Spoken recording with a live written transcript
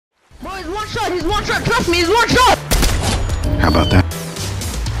Bro, he's one shot. He's one shot. Trust me, he's one shot. How about that?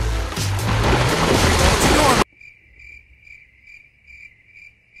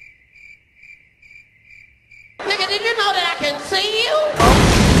 Nigga, did you know that I can see you?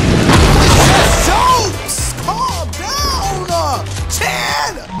 Jokes! Calm down!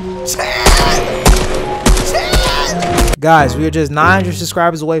 Chad! Guys, we are just 900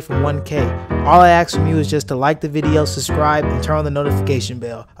 subscribers away from 1K. All I ask from you is just to like the video, subscribe, and turn on the notification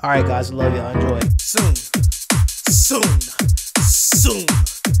bell. Alright guys, I love y'all. Enjoy. Soon.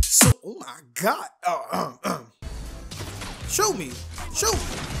 Oh my god. Shoot me. Shoot.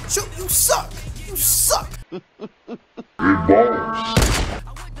 You suck.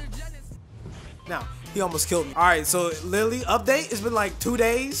 Now, he almost killed me. Alright, so literally, update, it's been like 2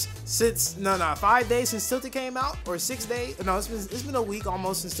 days since, 5 days since Tilted came out, or 6 days. No, it's been a week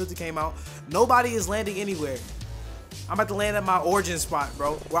almost since Tilted came out. Nobody is landing anywhere. I'm about to land at my origin spot,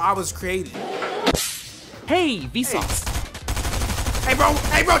 bro, where I was created. Hey, Vsauce. Hey,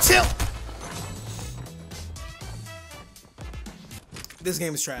 bro, chill. This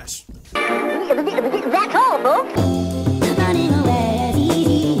game is trash. That's all, folks.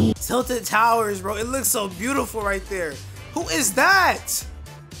 Tilted Towers, bro. It looks so beautiful right there. Who is that?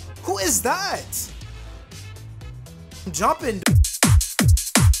 I'm jumping.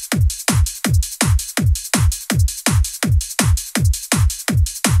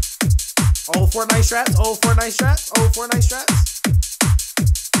 Oh, Fortnite straps.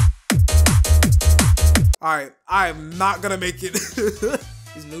 Alright, I'm not gonna make it.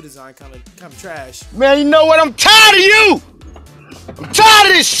 This new design kind of trash. Man, you know what? I'm tired of you! I'm tired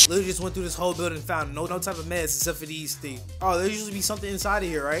of this shit! Literally just went through this whole building and found no type of meds except for these things. Oh, there usually be something inside of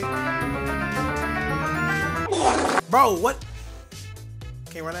here, right? Bro, what?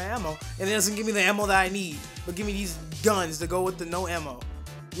 Can't run out of ammo. And it doesn't give me the ammo that I need, but give me these guns to go with the no ammo.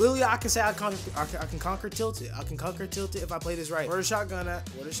 Literally, I can say I can conquer Tilted. I can conquer Tilted if I play this right. Where the shotgun at?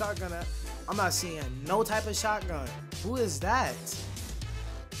 I'm not seeing no type of shotgun. Who is that?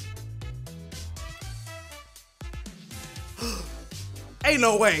 Ain't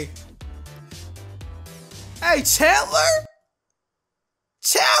no way. Hey, Chandler?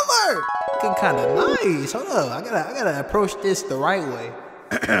 Looking kind of nice. Hold up, I gotta approach this the right way.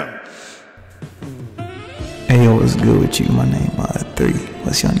 Hey yo, what's good with you? My name 3.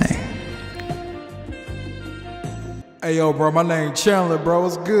 What's your name? Hey yo, bro, my name Chandler, bro.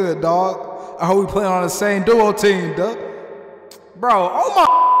 What's good, dog? I hope we playing on the same duo team, duh. Bro, oh my.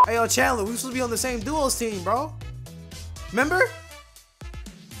 Hey yo, Chandler, we supposed to be on the same duos team, bro. Remember?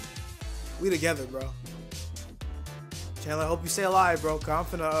 We together, bro. Chandler, I hope you stay alive, bro. Cause I'm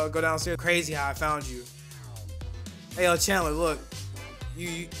finna go downstairs. Crazy how I found you. Hey yo, Chandler, look.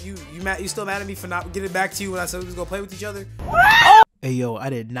 You still mad at me for not getting back to you when I said we was gonna play with each other? Hey yo, I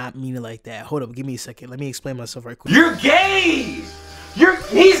did not mean it like that. Hold up, give me a second. Let me explain myself right quick. You're gay!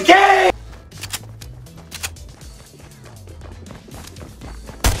 He's gay!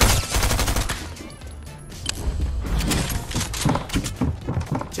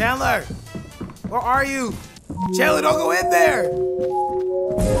 Chandler! Where are you? Chandler, don't go in there!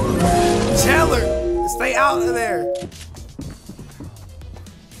 Chandler, stay out of there!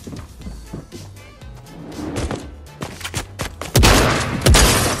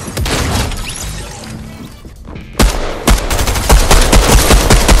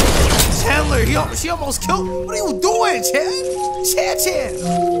 Chandler, she almost killed me. What are you doing, Chan?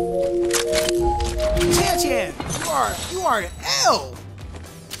 Chan, you are an L.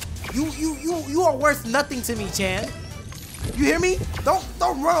 You are worth nothing to me, Chan. You hear me? Don't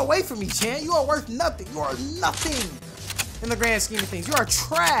run away from me, Chan. You are worth nothing. You are nothing in the grand scheme of things. You are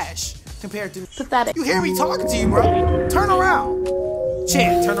trash compared to me. Pathetic. You hear me talking to you, bro? Turn around.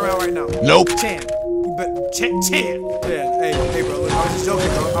 Chan, turn around right now. Nope. Chan. Chan. Hey, bro. Look, I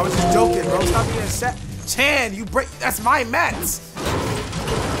was just joking, bro. Stop being sad. Chan, you break. That's my mats.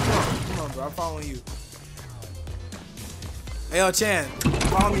 Come on, bro. I'm following you. Hey, yo, Chan.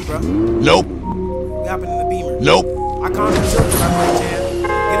 Follow me, bro. Nope. What happened in the Beamer? Nope. I can't control you, my boy, Chan.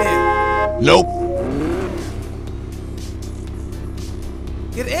 Get in. Nope.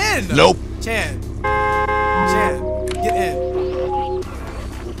 Get in. Nope. Chan, get in.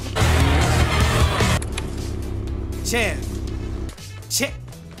 Chan.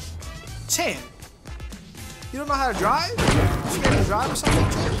 You don't know how to drive? You scared to drive or something?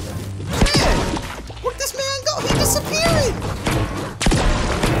 Chan, where'd this man go? He disappeared.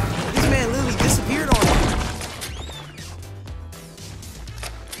 This man literally disappeared on me.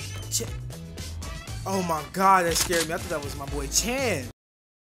 Oh my God, that scared me. I thought that was my boy Chan.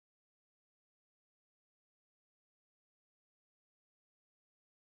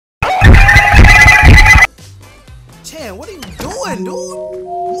 doing, dude?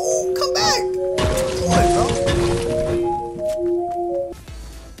 Move, come back. What you doing, bro?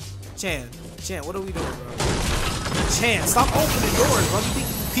 Chan, what are we doing, bro? Chan, stop opening doors, bro. You think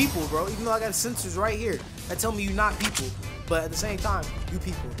you people, bro. Even though I got sensors right here that tell me you're not people. But at the same time, you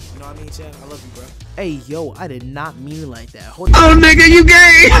people. You know what I mean, Chan? I love you, bro. Hey, yo, I did not mean it like that. Oh, nigga, you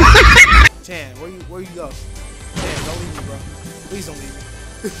gay! Chan, where you go? Chan, don't leave me, bro. Please don't leave me.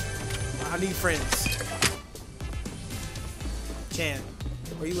 I need friends. Chan,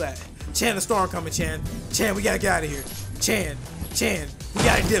 where you at? Chan, the storm coming, Chan. Chan, we gotta get out of here. Chan, we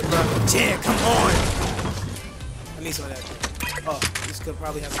gotta dip, bro. Chan, come on. I need some of that. Oh, this could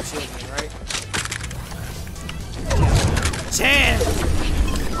probably have some shield in it, right? Chan!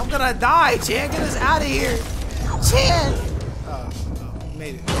 I'm gonna die, Chan. Get us out of here. Chan! Oh,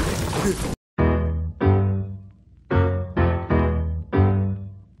 made it.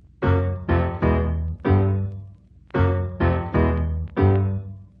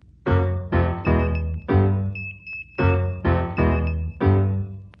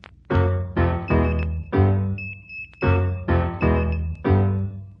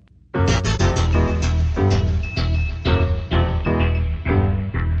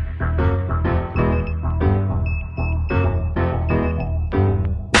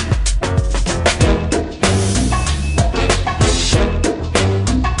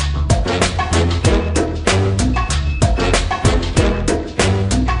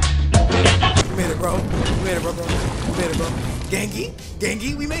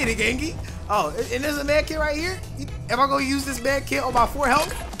 Gengi, we made it, Gengi. Oh, and there's a med kit right here. Am I gonna use this med kit on my 4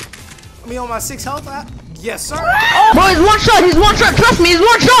 health? I mean, on my 6 health? Yes, sir. Oh, bro, he's one shot. He's one shot. Trust me, he's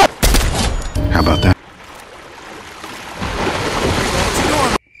one shot. How about that?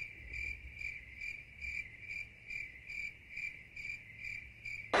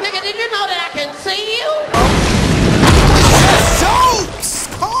 Nigga, did you know that I can see you? Jokes!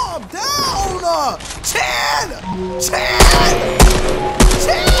 Calm down! Chan!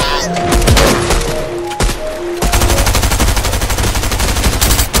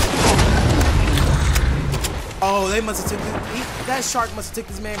 Oh, they must have took that shark must have took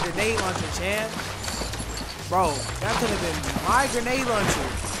this man grenade launcher, Chan. Bro, that could have been my grenade launcher.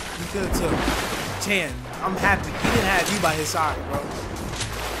 You could have took. Chan, I'm happy. He didn't have you by his side, bro.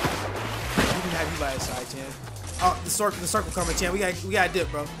 He didn't have you by his side, Chan. Oh, the circle coming, Chan. We got dip,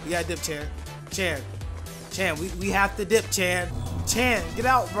 bro. We got dip, Chan. Chan, we have to dip, Chan. Chan, get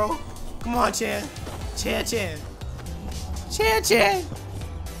out, bro. Come on, Chan. Chan.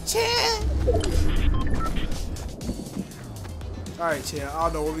 All right, Chan. I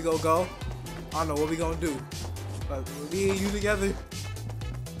don't know where we gonna go. I don't know what we gonna do. But with me and you together,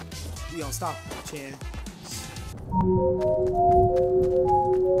 we gonna stop, Chan.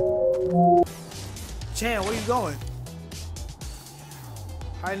 Chan, where you going?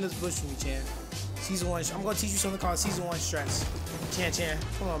 Hide in this bush with me, Chan. Season 1. I'm gonna teach you something called Season 1 stress. Chan,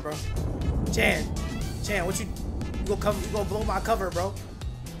 come on, bro. Chan, what you gonna blow my cover, bro?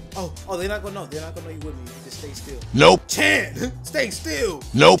 Oh, they're not gonna know. They're not gonna know you with me. You just stay still. Nope. Chan, stay still.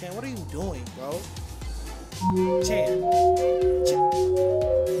 Nope. Chan, what are you doing, bro? Chan, what are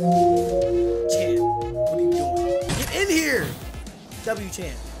you doing? Get in here. W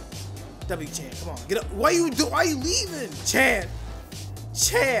Chan, come on, get up. Why are you leaving? Chan,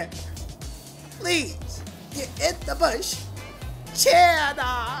 please, get in the bush. Chan,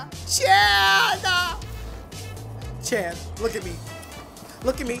 look at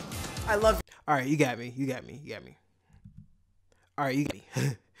me. I love you. All right, you got me. All right, you got me.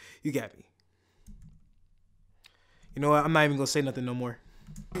 You got me. You know what? I'm not even gonna say nothing no more.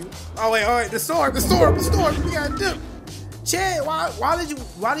 Oh wait, all right, the storm. We gotta dip. Chan, why did you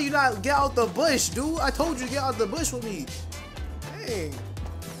not get out the bush, dude? I told you to get out the bush with me. Dang.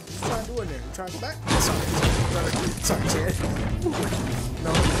 What you trying to do in there? You trying to go back? Sorry, Chan.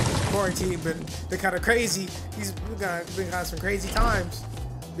 No, quarantine been kind of crazy. Been kind of some crazy times.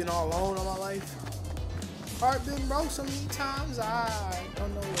 Been all alone all my life. Heart been broke so many times. I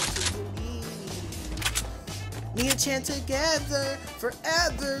don't know what to believe. Me and Chan together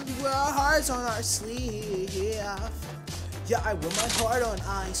forever. We wear our hearts on our sleeve. Yeah, I wear my heart on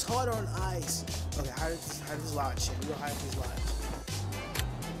ice. Okay, hide this lodge, Chan. We gonna hide this lodge.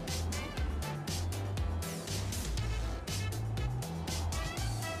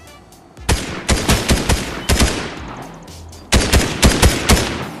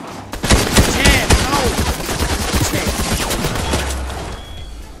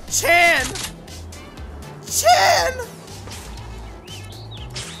 Chan!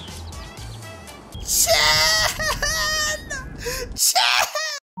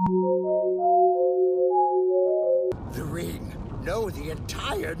 The ring.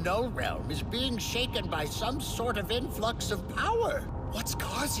 entire Null Realm is being shaken by some sort of influx of power. What's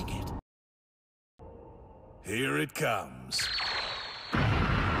causing it? Here it comes.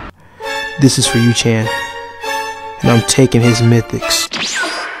 This is for you, Chan. And I'm taking his mythics.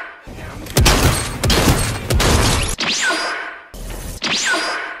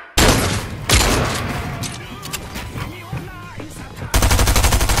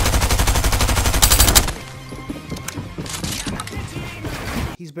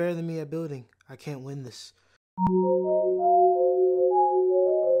 He's better than me at building. I can't win this.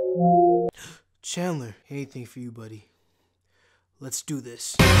 Chandler, anything for you, buddy. Let's do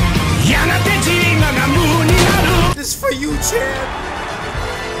this. This is for you, Chan.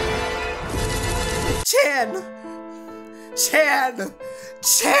 Chan.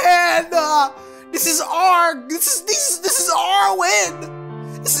 This is our win.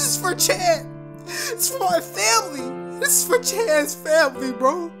 This is for Chan. It's for my family. This is for Chan's family,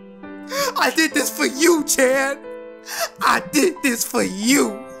 bro. I did this for you, Chan. I did this for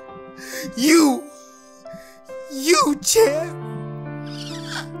you. You, Chan.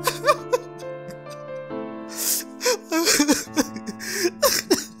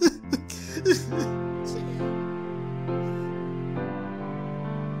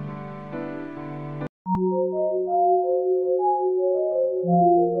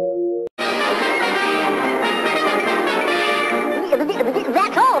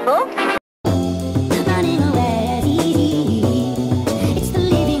 That's all, folks.